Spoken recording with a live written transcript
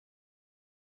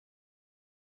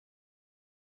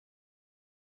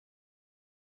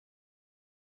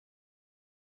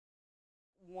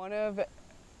One of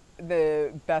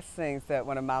the best things that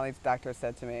one of Molly's doctors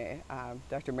said to me,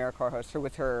 Dr. Mara Korhost, who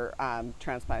was her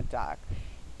transplant doc,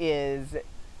 is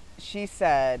she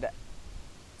said,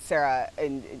 Sarah,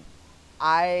 and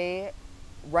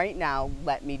right now,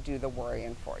 let me do the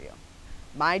worrying for you.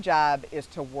 My job is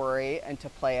to worry and to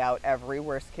play out every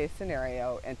worst case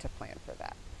scenario and to plan for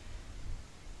that.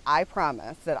 I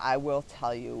promise that I will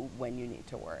tell you when you need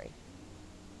to worry.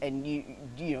 And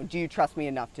do you trust me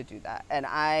enough to do that? And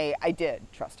I did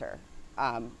trust her,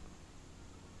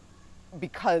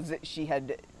 because she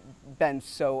had been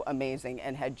so amazing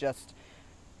and had just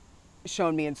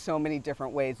shown me in so many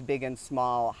different ways, big and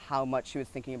small, how much she was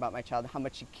thinking about my child, how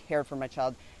much she cared for my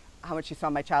child, how much she saw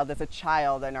my child as a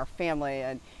child and our family.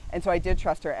 And so I did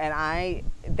trust her. And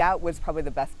that was probably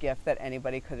the best gift that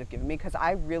anybody could have given me, because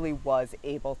I really was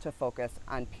able to focus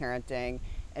on parenting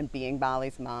and being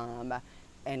Molly's mom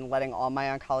and letting all my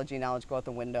oncology knowledge go out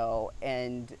the window.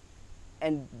 And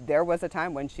there was a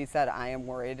time when she said, I am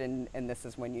worried, and this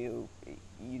is when you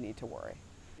need to worry.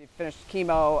 She finished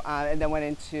chemo and then went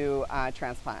into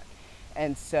transplant.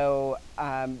 And so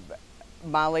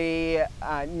Molly,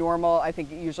 normal, I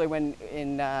think usually when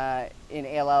in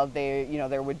ALL,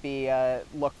 there would be a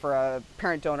look for a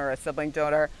parent donor, a sibling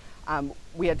donor.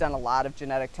 We had done a lot of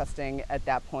genetic testing at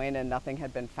that point and nothing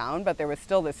had been found, but there was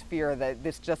still this fear that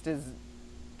this just is,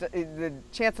 the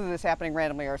chances of this happening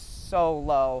randomly are so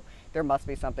low, there must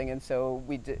be something. And so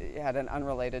we had an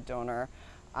unrelated donor,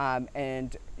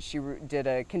 and she did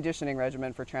a conditioning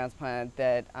regimen for transplant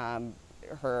that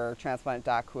her transplant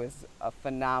doc, who is a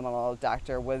phenomenal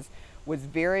doctor, was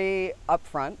very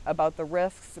upfront about the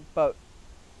risks, but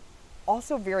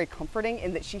also very comforting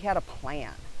in that she had a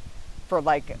plan for,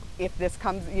 like, if this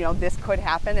comes, this could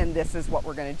happen and this is what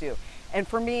we're going to do. And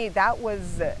for me, that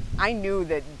was, I knew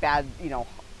that bad,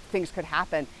 things could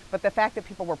happen, but the fact that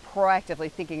people were proactively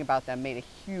thinking about them made a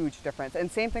huge difference. And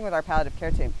same thing with our palliative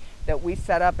care team, that we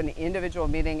set up an individual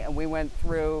meeting and they went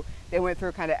through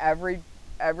kind of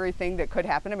everything that could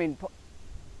happen. I mean,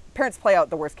 parents play out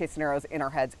the worst case scenarios in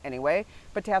our heads anyway,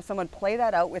 but to have someone play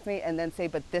that out with me and then say,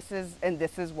 but this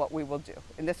is what we will do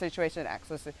in this situation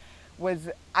X,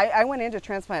 I went into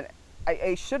transplant,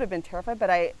 I should have been terrified, but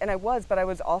I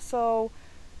was also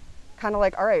kind of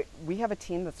like, all right, we have a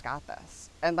team that's got this.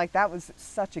 And like, that was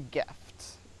such a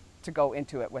gift to go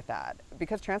into it with that,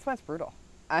 because transplant's brutal.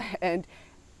 And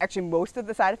actually most of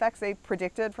the side effects they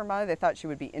predicted for Molly, they thought she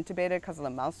would be intubated because of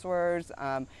the mouth sores,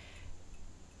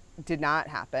 did not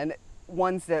happen.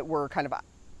 Ones that were kind of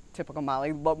typical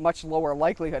Molly, much lower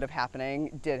likelihood of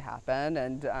happening, did happen.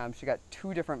 And she got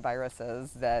 2 different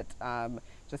viruses that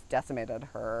just decimated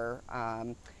her.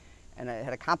 And it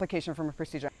had a complication from a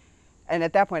procedure. And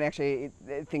at that point, actually,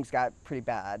 things got pretty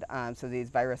bad. So these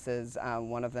viruses,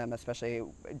 one of them especially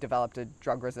developed a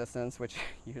drug resistance, which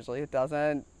usually it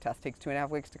doesn't. Test takes 2.5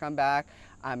 weeks to come back,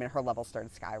 and her levels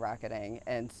started skyrocketing.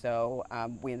 And so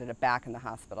we ended up back in the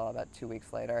hospital about 2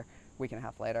 weeks later, week and a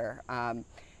half later,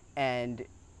 and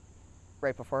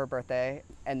right before her birthday.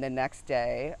 And the next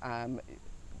day,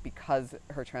 because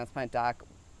her transplant doc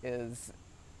was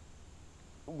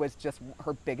just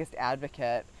her biggest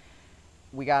advocate,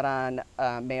 we got on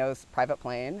Mayo's private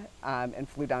plane and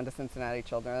flew down to Cincinnati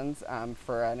Children's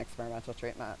for an experimental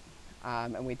treatment.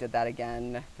 And we did that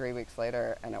again 3 weeks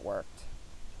later, and it worked.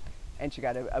 And she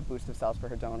got a boost of cells for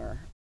her donor.